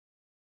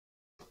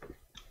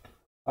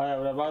Hi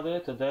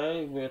everybody,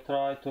 today we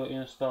try to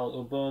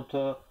install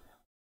Ubuntu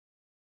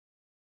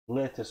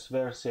latest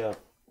version.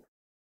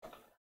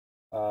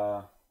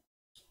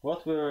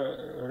 What we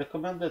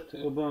recommended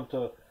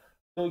Ubuntu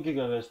 2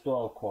 GHz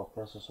dual core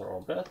processor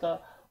or beta,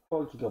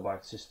 4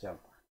 GB system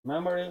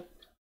memory,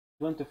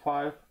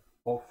 25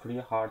 of free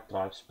hard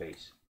drive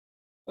space.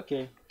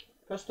 Okay,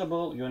 first of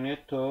all you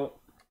need to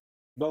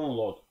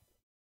download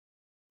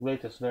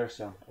latest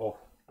version of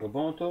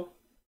Ubuntu,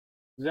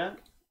 then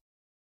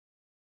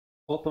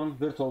open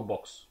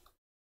VirtualBox.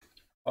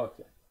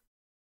 Okay,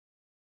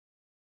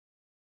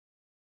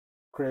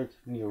 create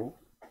new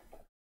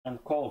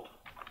and called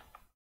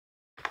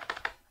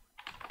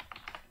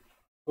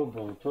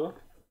Ubuntu.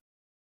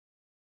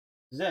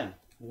 Then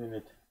you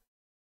need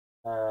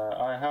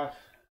I have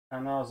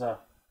another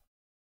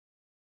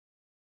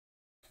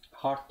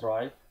hard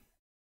drive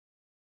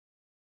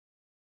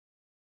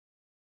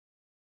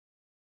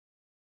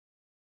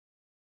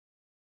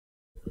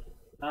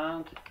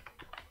and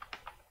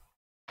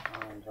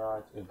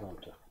write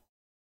Ubuntu.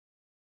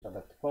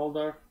 Select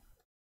folder,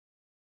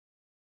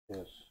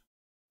 use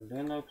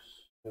Linux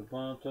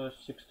Ubuntu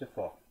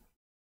 64.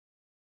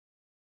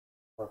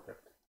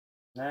 Perfect.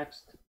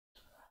 Next,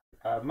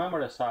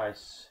 memory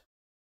size.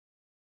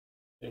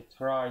 It's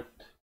right.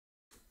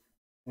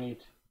 Need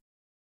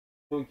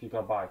 2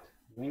 GB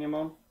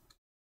minimum.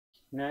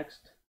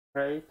 Next,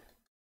 create.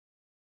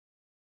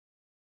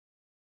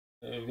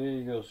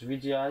 We use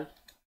VGI.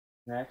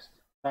 Next,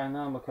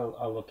 dynamical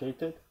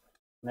allocated.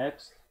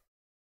 Next,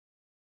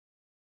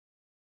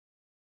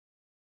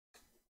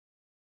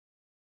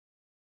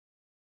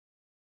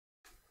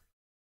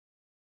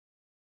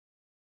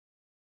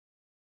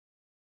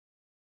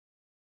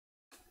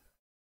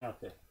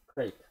 okay,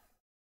 great.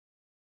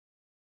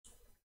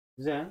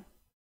 Then,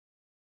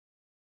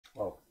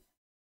 oh,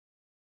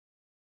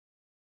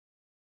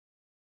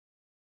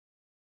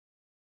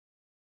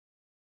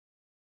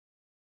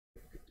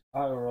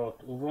 I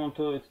wrote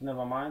Ubuntu. It's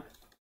never mind.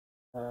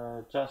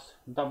 Just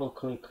double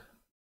click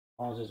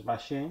on this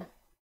machine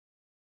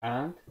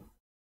and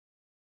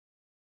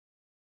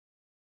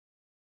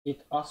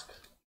it asks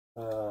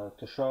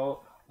to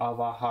show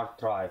our hard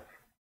drive.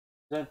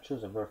 Then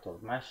choose a virtual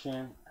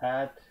machine,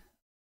 add,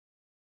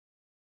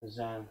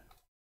 then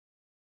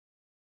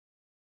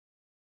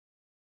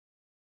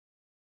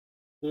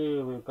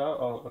here we go.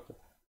 Oh, okay,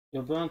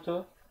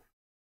 Ubuntu.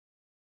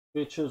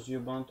 We choose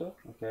Ubuntu.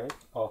 Okay,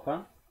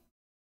 open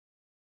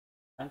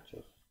and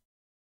choose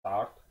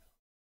start.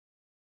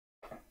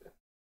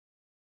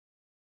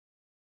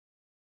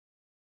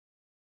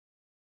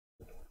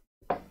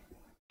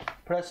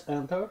 Press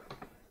enter.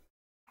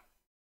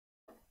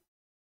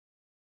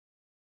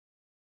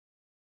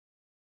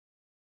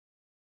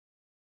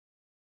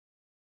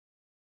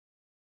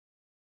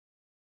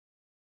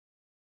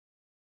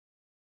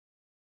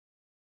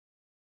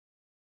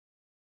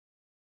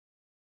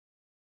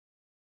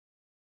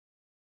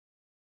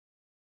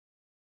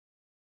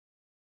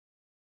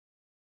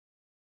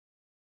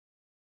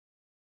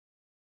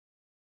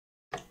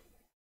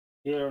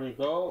 Here we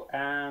go,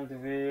 and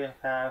we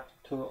have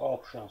two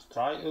options: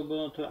 try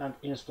Ubuntu and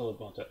install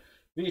Ubuntu.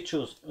 We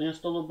choose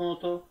install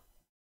Ubuntu.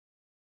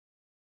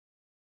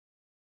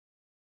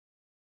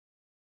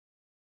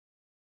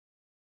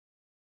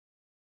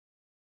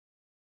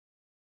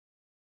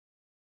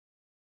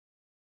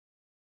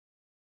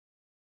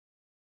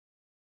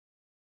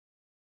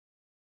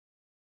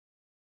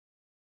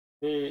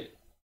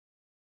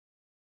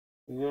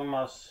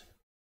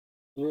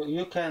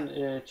 You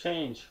can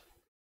change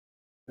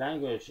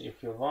language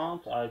if you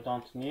want. I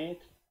don't need.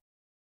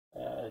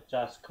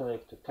 Just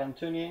click to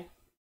continue.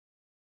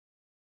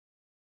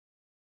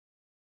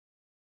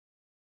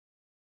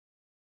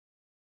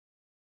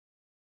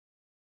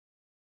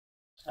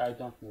 I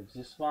don't need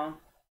this one.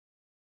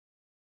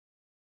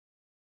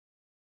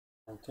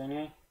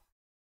 Continue.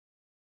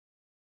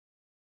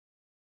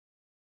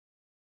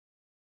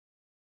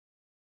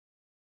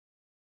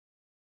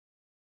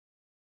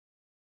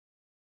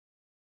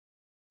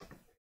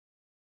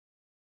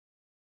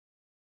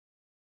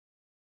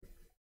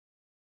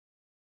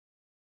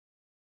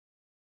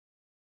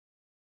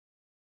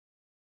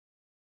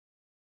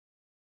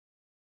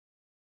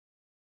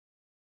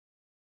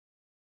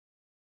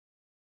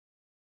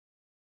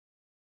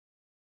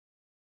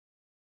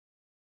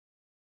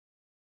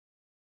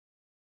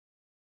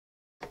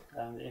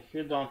 And if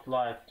you don't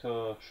like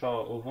to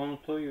show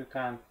Ubuntu, you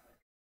can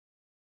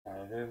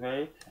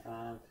wait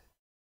and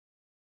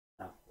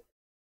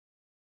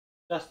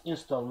just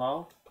install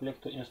now. Click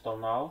to install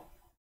now.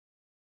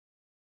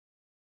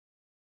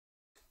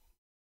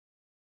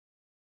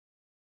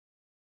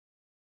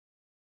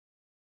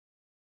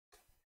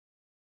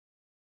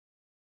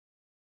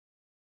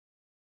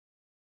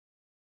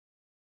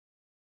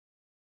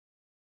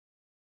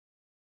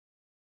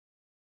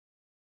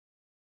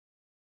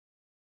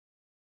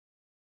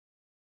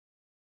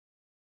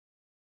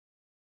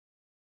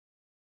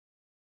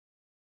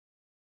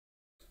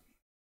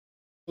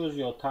 Choose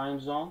your time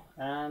zone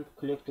and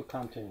click to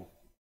continue.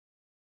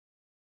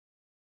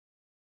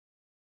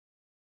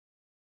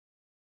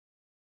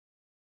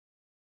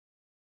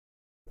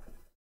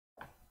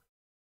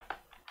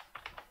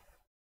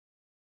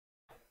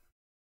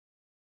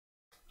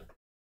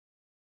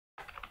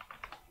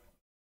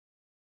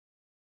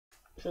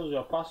 choose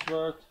your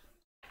password.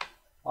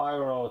 I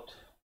wrote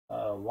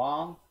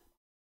 1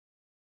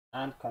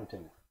 and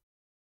continue.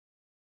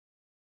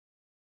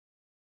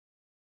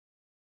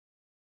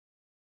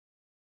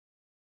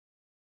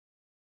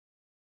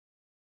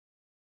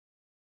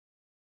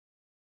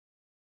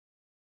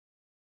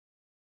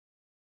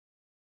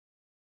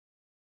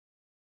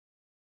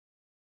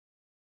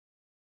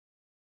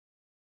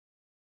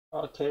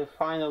 Okay,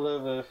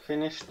 finally we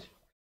finished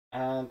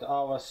and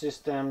our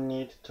system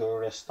needs to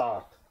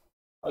restart.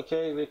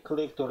 Okay, we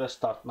click to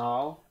restart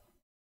now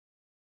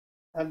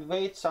and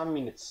wait some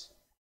minutes.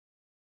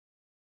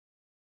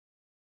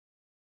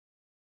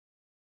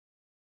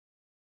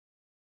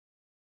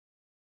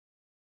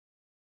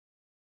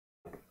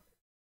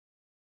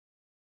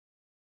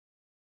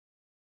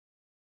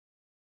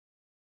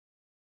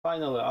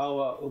 Finally,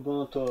 our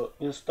Ubuntu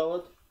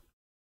installed.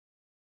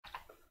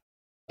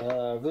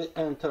 We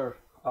enter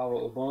our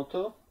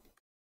Ubuntu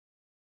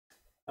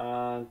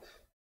and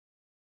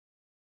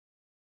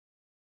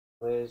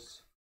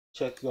please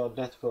check your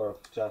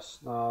network.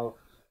 Just now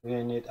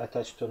we need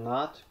attach to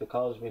NAT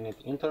because we need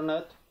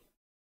internet.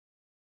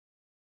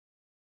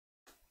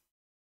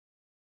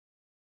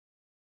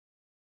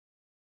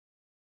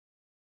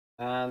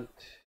 And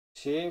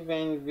see,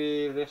 when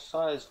we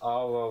resize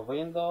our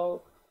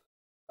window,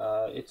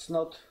 it's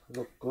not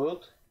look good.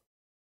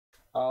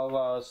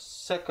 Our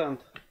second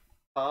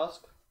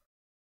task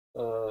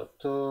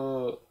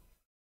to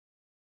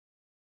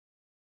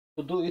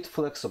do it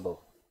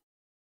flexible,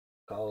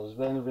 because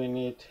when we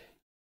need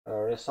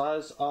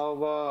resize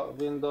our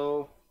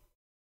window,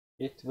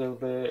 it will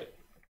be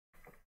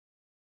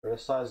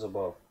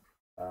resizable.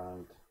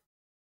 And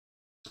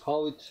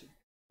how it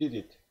did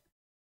it?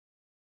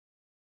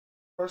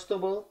 First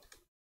of all,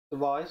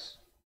 device,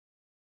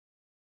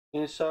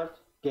 insert,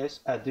 guess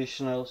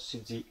additional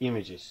CD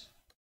images.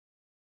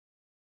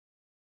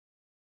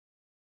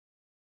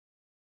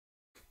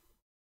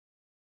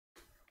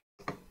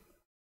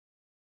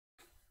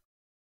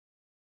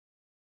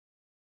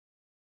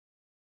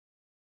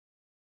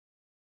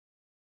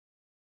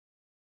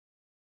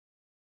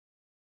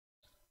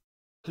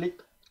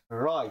 Click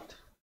right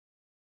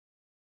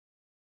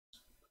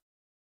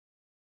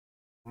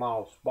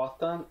mouse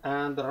button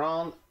and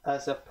run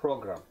as a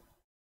program.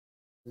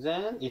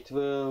 Then it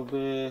will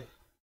be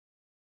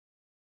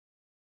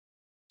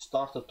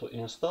started to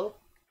install,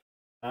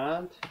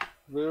 and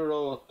we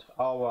wrote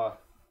our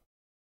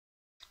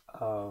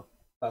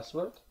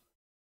password.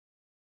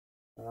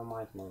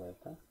 Remind me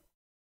later.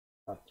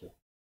 Okay.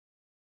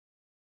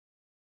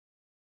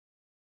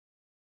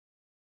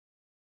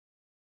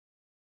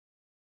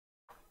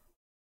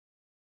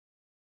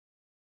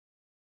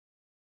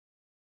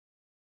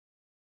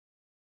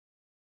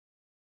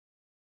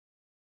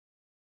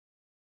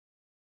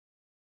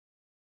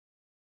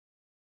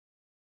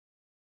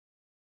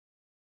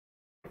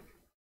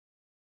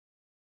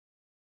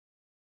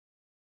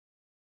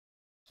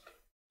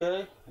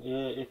 Okay,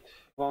 it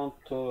want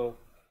to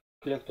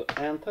click to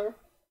enter.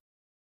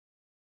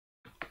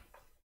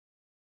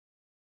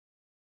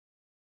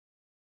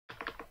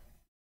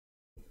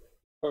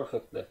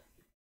 Perfectly.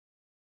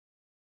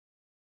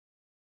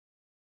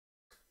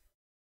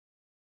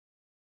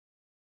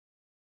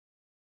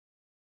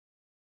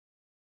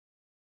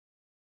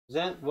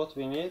 Then what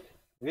we need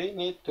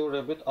to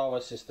reboot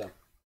our system.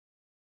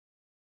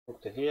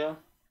 Look to here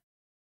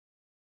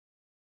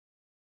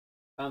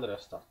and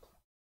restart.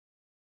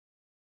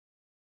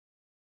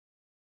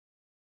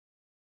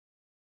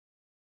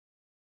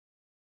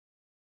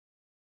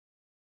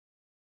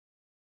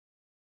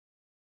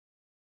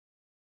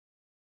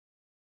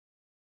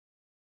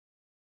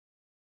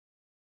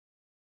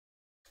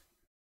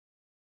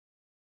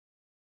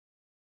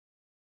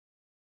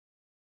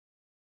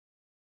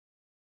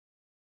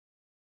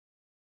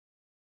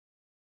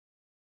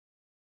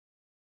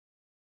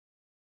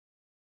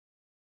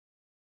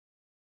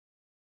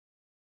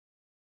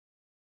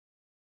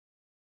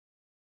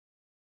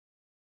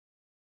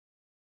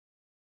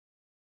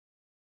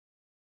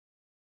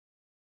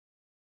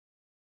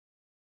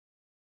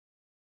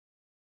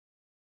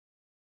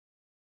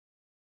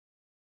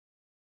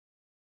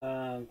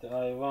 And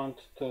I want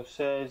to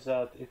say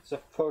that it's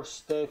the first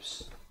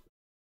steps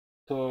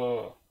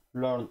to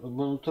learn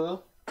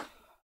Ubuntu.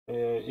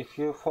 If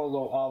you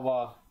follow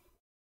our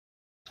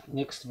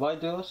next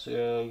videos,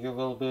 you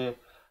will be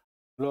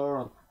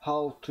learn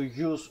how to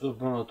use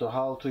Ubuntu,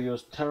 how to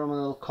use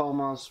terminal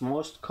commands,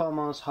 most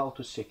commands, how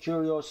to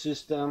secure your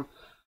system.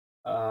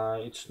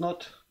 It's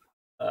not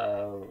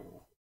a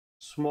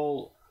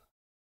small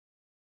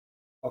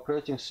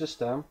operating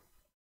system.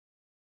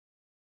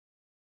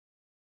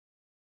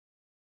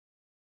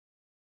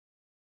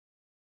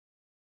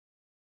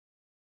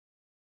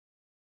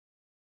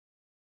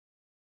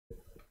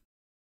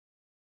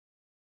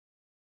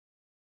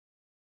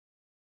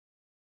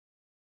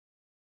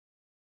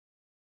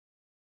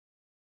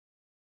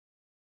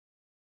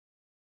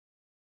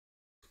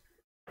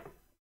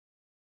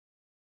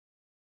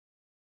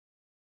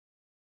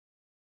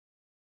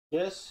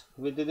 Yes,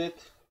 we did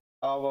it.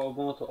 Our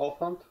Ubuntu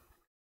opened.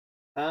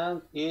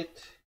 and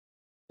it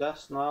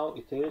just now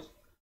it is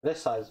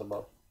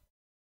resizable.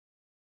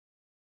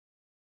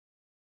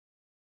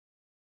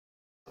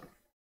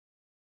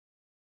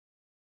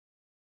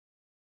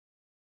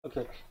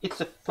 Okay, it's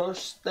the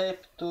first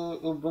step to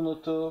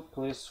Ubuntu.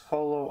 Please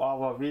follow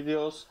our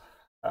videos,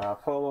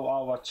 follow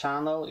our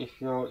channel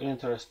if you're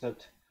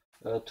interested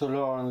to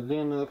learn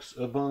Linux,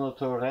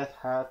 Ubuntu, Red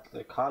Hat,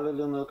 Kali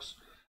Linux.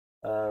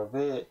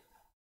 We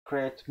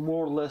create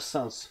more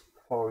lessons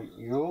for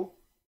you,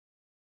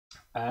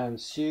 and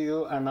see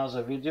you in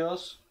other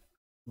videos.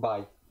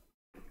 Bye.